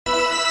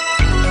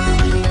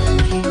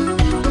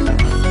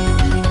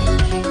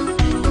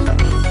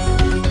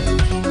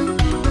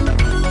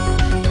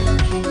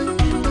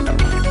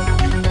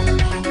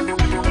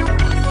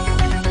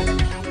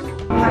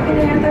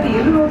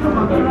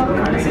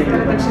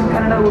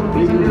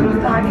ಉಡುಪಿ ಜಿಲ್ಲೆಯವರು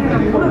ಅಂತ. ಹಾಗೆ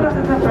ನಮ್ಮ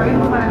ಫೋಟೋಗ್ರಾಫರ್ ಪ್ರವೀಣ್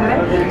ಕುಮಾರ್ ಇದ್ದಾರೆ.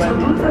 ಸೊ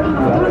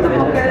ದೂರದ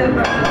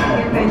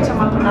ಎಂಚ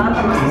ಮಾಡ್ಕೊಂಡು ನಾನು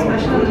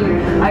ಸ್ಪೆಷಲ್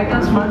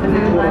ಐಟಮ್ಸ್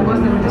ಮಾಡ್ತಿದ್ದೇವೆ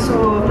ಮ್ಯಾಂಗೋಸ್ ನಿಮಗೆ. ಸೊ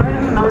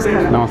ಪ್ರವೀಣ್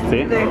ನಮಸ್ಕಾರ. ನಮಸ್ತೆ.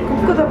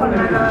 ಕುಕ್ಕದ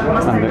ಬಂದಾಗ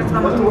ಮಸ್ತ್ ಐಟಮ್ಸ್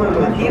ನಮ್ಮ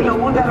ತೋರಿಲ್ಲ ಎಲ್ಲ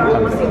ಊಟರ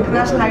ಮಸ್ತ್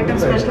ಇಂಟರ್ನ್ಯಾಷನಲ್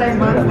ಐಟಮ್ಸ್ ಸ್ಪೆಷಲೈಸ್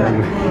ಮಾಡ್ತಾರೆ.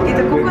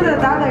 ಇದು ಕುಕ್ಕದ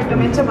ದಾದ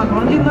ಐಟಮ್ ಎಂಚ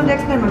ಮಾಡ್ಕೊಂಡು ಇನ್ನೊಂದು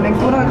ಎಕ್ಸ್ಪ್ಲೇನ್ ಮಾಡಿ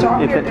ಪೂರ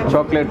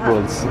ಚಾಕ್ಲೇಟ್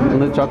ರೋಲ್ಸ್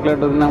ಒಂದು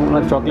ಚಾಕ್ಲೇಟ್ ನಮ್ಮ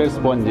ಚಾಕ್ಲೇಟ್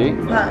ಸ್ಪಾಂಜಿ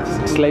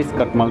ಸ್ಲೈಸ್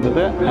ಕಟ್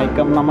ಮಾಡ್ತದೆ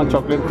ಐಕಮ್ ನಮ್ಮ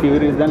chocolate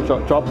fur is Dhan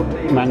chop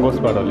mangoes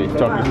ಪಡೋಲಿ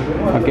chocolate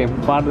okay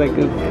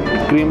ಪಾಡ್ದಕ್ಕೆ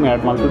cream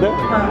add ಮಾಡ್ತದೆ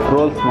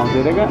ರೋಲ್ಸ್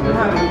ಮಾಡ್ತಿದ್ದಾಗ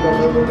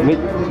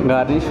ವಿತ್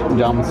ಗಾರ್ನಿಶ್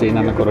ಜಾಮ್ಸ್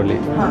ಏನನ್ನ ಕೊರಲಿ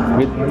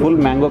ವಿತ್ ಫುಲ್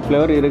ಮ್ಯಾಂಗೋ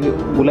ಫ್ಲೇವರ್ ಇರಗೆ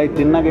ಉಲೈ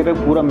ತಿನ್ನಾಗ ಇರೋ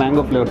ಪೂರ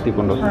ಮ್ಯಾಂಗೋ ಫ್ಲೇವರ್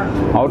ತಿಕ್ಕೊಂಡು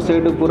ಔಟ್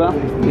ಸೈಡ್ ಪೂರ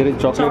ಇರೋ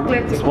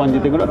ಚಾಕ್ಲೇಟ್ ಸ್ಪಾಂಜಿ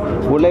ತಿಕ್ಕೊಂಡು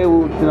ಉಲೈ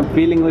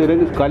ಫೀಲಿಂಗ್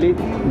ಇರೋದು ಖಾಲಿ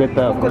ಬೆತ್ತ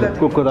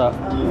ಕುಕ್ಕದ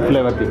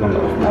ಫ್ಲೇವರ್ ತಿಕ್ಕೊಂಡು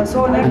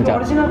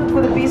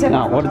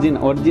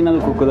ಒರಿಜಿನಲ್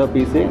ಕುಕ್ಕದ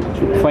ಪೀಸೆ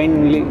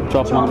ಫೈನ್ಲಿ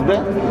ಚಾಪ್ ಮಾಡಿದ್ರೆ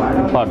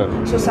ಪಾಡರ್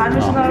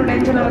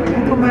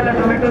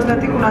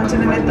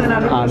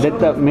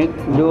ದೆತ್ತ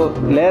ಇದು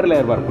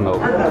ಲೇಯರ್ ಬರ್ಕೊಂಡು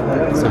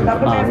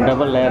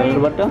ಡಬಲ್ ಲೇಯರ್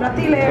ಬಟ್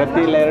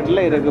ಪ್ರತಿ ಲೇಯರ್ಲ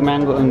ಇರೋದು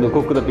ಮ್ಯಾಂಗೋ ಒಂದು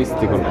ಕುಕ್ಕದ ಪೀಸ್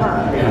ತಿಕ್ಕೊಂಡು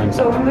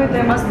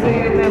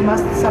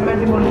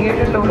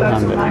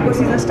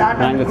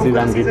ಮ್ಯಾಂಗೋ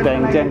ಸೀಸನ್ ಗಿಟ್ಟ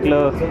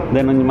ಎಂಕ್ಲು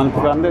ದೆನ್ ಒಂದು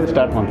ಮಲ್ಪ ಅಂದರೆ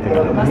ಸ್ಟಾರ್ಟ್ ಮಾಡ್ತೀವಿ.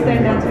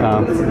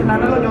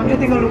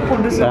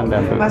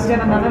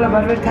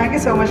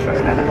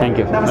 Thank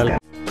you.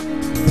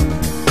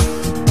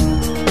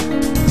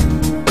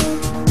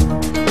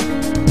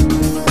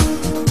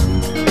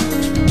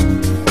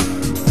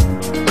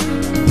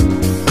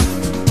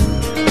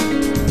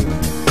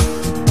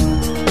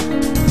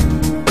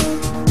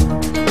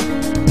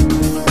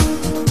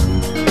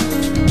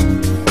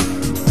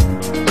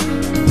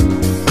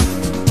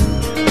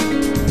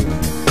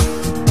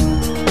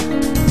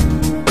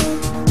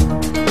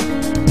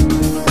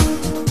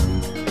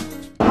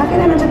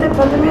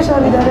 ಪ್ರಥಮೇಶ್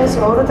ಅವರಿದ್ದಾರೆ. ಸೊ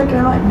ಅವ್ರ ಹತ್ರ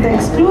ಕೇಳೋಣ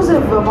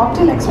ಎಕ್ಸ್ಕ್ಲೂಸಿವ್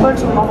ಮಾಕ್ಟೇಲ್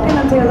ಎಕ್ಸ್ಪರ್ಟ್ಸ್. ಮಾಕ್ಟೇಲ್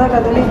ಅಂತ ಹೇಳಿದಾಗ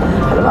ಅದರಲ್ಲಿ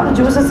ಹಲವಾರು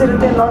ಜ್ಯೂಸಸ್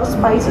ಇರುತ್ತೆ, lot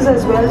spices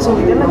as well. So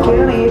ಇದೆಲ್ಲ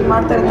ಕೇಳೋಣ ಹೇಗೆ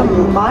ಮಾಡ್ತಾರೆ ಅಂತ.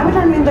 ಮಾವಿನ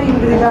ಹಣ್ಣಿಂದ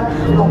ಈಗ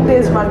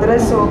ಮಾಕ್ಟೇಲ್ಸ್ ಮಾಡ್ತಾರೆ.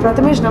 ಸೊ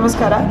ಪ್ರಥಮೇಶ್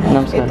ನಮಸ್ಕಾರ.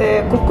 ಮತ್ತೆ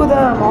ಕುಕ್ಕದ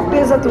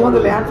ಮಾಕ್ಟೇಲ್ಸ್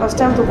ತೊಗೊಂಡಿಲ್ಲ ಯಾರು ಫಸ್ಟ್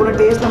ಟೈಮ್ ತೊಗೊಂಡು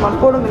ಟೇಸ್ಟ್ನ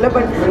ಮಾಡ್ಕೊಡೋದಿಲ್ಲ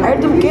ಬಟ್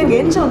ಐಟ್ ನಿಮ್ಗೆ ಏನು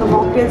ಎಂಚ ಒಂದು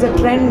ಮಾಕ್ಟೇಲ್ಸ್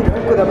ಟ್ರೆಂಡ್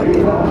ಕುಕ್ಕದ ಬಗ್ಗೆ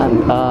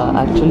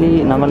ಆ್ಯಕ್ಚುಲಿ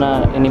ನಮ್ಮನ್ನ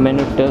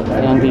ನಿಮ್ಮೆನ್ನುಟ್ಟು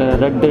ಎಂಕ್ಲ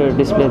ರೆಡ್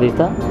ಡಿಸ್ಪ್ಲೇ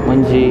ದೀತ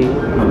ಒಂಜಿ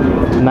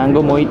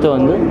ಮ್ಯಾಂಗೋ ಮೊಯ್ತೋ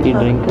ಒಂದು ಈ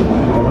ಡ್ರಿಂಕ್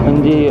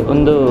ಒಂಜಿ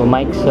ಒಂದು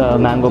ಮೈಕ್ಸ್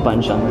ಮ್ಯಾಂಗೋ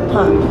ಪಂಚ್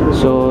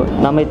ಸೊ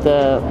ನಮ್ಮೈತ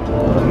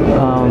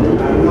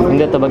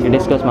ಇಂದತ್ತ ಬಗ್ಗೆ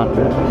ಡಿಸ್ಕಸ್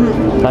ಮಾಡ್ತಾರೆ.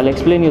 I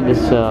explain you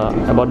this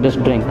about this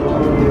drink.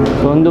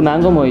 So ಒಂದು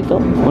ಮ್ಯಾಂಗೋ ಮೊಯ್ತು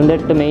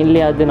ಒಂದೆಟ್ಟು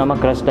ಮೇನ್ಲಿ ಅದು ನಮ್ಮ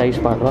ಕ್ರಸ್ಟ್ ಐಸ್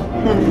ಮಾಡುವ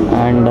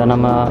ಆ್ಯಂಡ್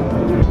ನಮ್ಮ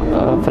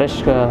ಫ್ರೆಶ್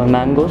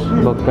ಮ್ಯಾಂಗೋಸ್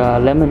ಬೊಕ್ಕ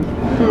ಲೆಮನ್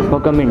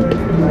ಬೊಕ್ಕ ಮಿಂಟ್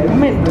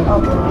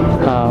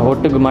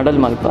ಒಟ್ಟಿಗೆ ಮಡಲ್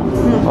ಮಲ್ಪ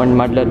ಒಂದು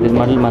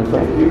ಮಡಲ್ ಮಲ್ಪ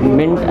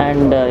ಮಿಂಟ್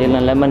ಆ್ಯಂಡ್ ಇಲ್ಲ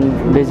lemon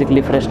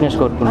basically freshness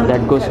ಕೊಡ್ಕೊಂಡು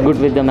that goes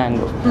good with the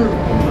mango.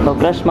 ನಾವು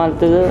ಕ್ರಶ್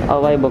ಮಾಡ್ತದೆ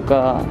ಅವಾಯ್ ಬೊಕ್ಕ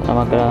ನಮ್ಮ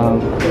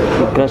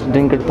ಕ್ರಶ್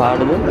ಡ್ರಿಂಕ್ ಇಟ್ಟು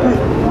ಪಾಡ್ದು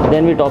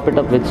then we top it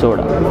up with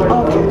soda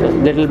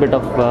little bit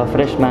of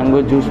fresh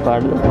mango juice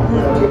ಪಾಡ್ದು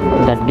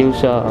that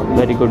gives a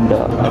very good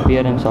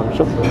appearance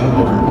also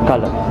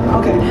colour.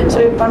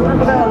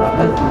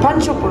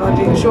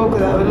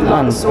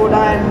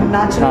 soda and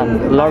natural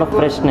lot of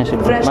freshness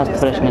must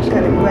freshness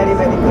very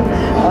very good.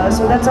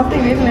 So that's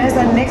something really nice.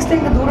 And next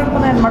thing the durad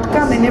pana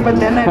matka nene but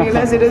then I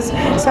realized it is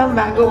some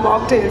mango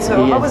mocktail. So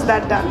yes. How was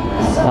that done?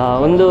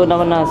 ಒಂದು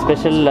ನಮ್ಮನ್ನ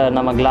special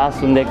ನಮ್ಮ glass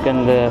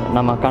ಒಂದಕ್ಕಂದು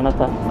ನಮ್ಮ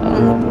ಕಾಣುತ್ತಾ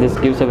this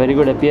gives a very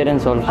good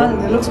appearance also.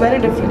 And it looks very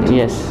different.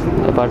 Yes,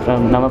 apart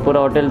from ನಮ್ಮ ಪೂರ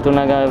hotel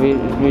ತುನಾಗ we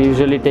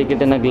usually take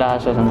it in a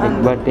glass or something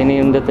but any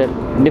ಒಂದತ್ತೆ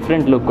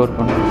different look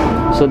ಕೊಡ್ಕೊಂಡು.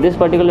 So this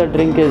particular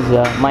drink is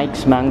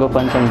Mike's Mango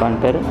Punch and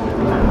Banper.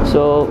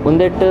 So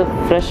ಒಂದೆಟ್ಟು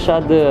fresh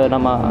ಆದ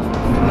ನಮ್ಮ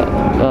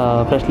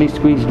freshly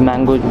ಸ್ಕ್ವೀಸ್ಡ್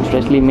mango juice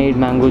freshly made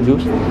mango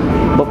juice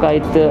ಬೊಕ್ಕ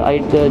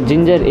ಐಟ್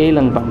ginger ಏಲ್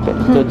ಅಂತ ಮಾಡ್ತಾರೆ.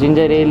 So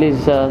ginger ಏಲ್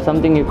is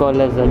something you call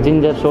as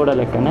ginger soda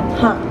ಲೆಕ್ಕನೆ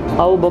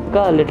ಅವು ಬೊಕ್ಕ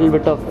little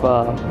bit of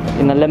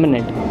ಇನ್ನು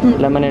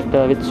ಲೆಮನೇಟ್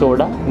with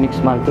soda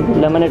mix ಮಾಡ್ತೀವಿ.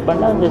 ಲೆಮನೇಟ್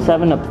ಪಂಡ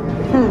ಸೆವೆನ್ ಅಪ್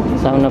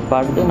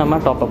ಪಾಡ್ದು ನಮ್ಮ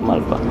top up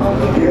ಮಲ್ಪ.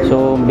 So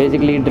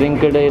basically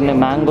drink ಇನ್ನು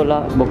ಮ್ಯಾಂಗೋಲ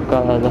ಬೊಕ್ಕ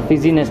the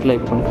ಫಿಸಿನೆಸ್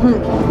like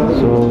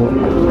so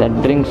that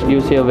drinks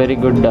gives you very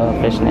good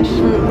freshness.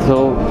 So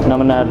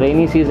ನಮ್ಮನ್ನ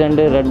rainy season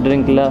red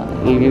ಡ್ರಿಂಕ್ಲ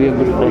will give you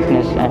good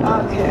freshness and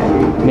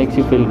makes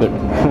you feel good.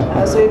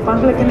 So it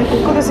panglakene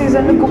kukkada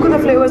season kukkada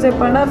flavors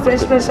epanda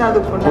fresh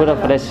adukonda pura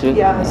fresh.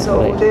 Yeah, so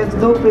right. There's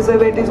no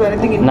preservatives or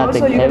anything in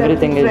nothing. So you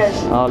everything is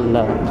fresh. all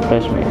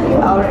fresh made.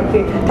 All right,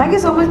 okay. Thank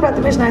you so much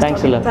Prathamesh. Nice.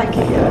 Thanks a lot. Thank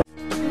you.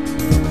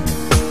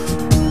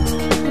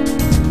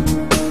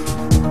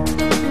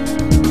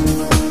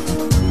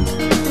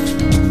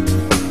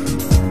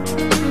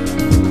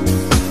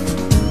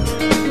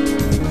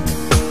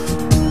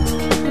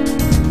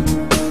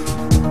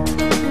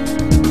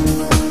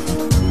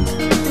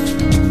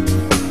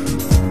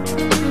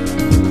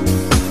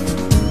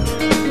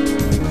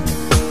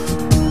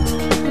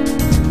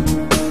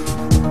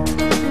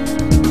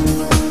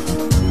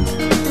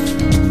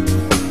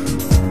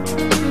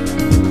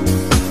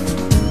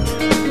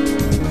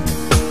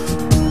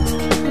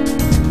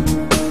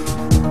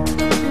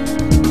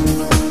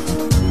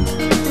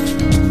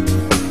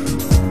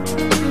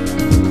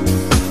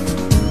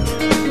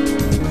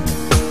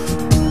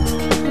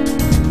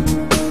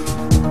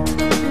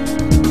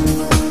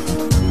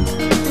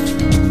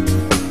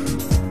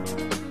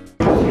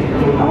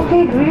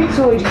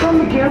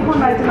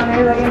 ಕೇಳ್ಕೊಂಡಾಯ್ತು. ನಾನು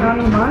ಹೇಳಿದಾಗೆ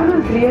ನಾನು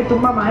ಮಾವಿನಹಣ್ಣು ಪ್ರಿಯೆ,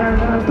 ತುಂಬ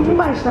ಮಾವಿನಹಣ್ಣು ನನಗೆ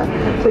ತುಂಬ ಇಷ್ಟ.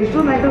 ಸೊ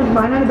ಇಷ್ಟೊಂದು ಐಟಮ್ಸ್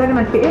ಮಾವಿನಹಣ್ಣಿದಾಗ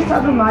ನಾನು ಟೇಸ್ಟ್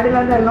ಆದರೂ ಮಾಡಿಲ್ಲ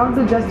ಅಂದರೆ I not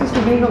do justice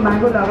to being a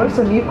mango lover.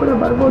 So ನೀವು ಕೂಡ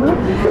ಬರ್ಬೋದು,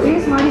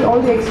 ಟೇಸ್ಟ್ ಮಾಡಿ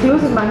all the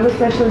exclusive mango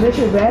special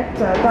dish is at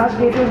Taj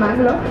Gateway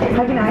Mangalore.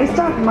 Again, I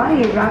start my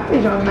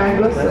rampage on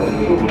mangoes.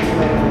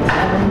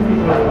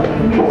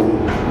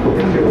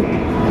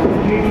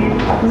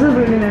 This is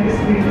really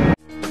nice.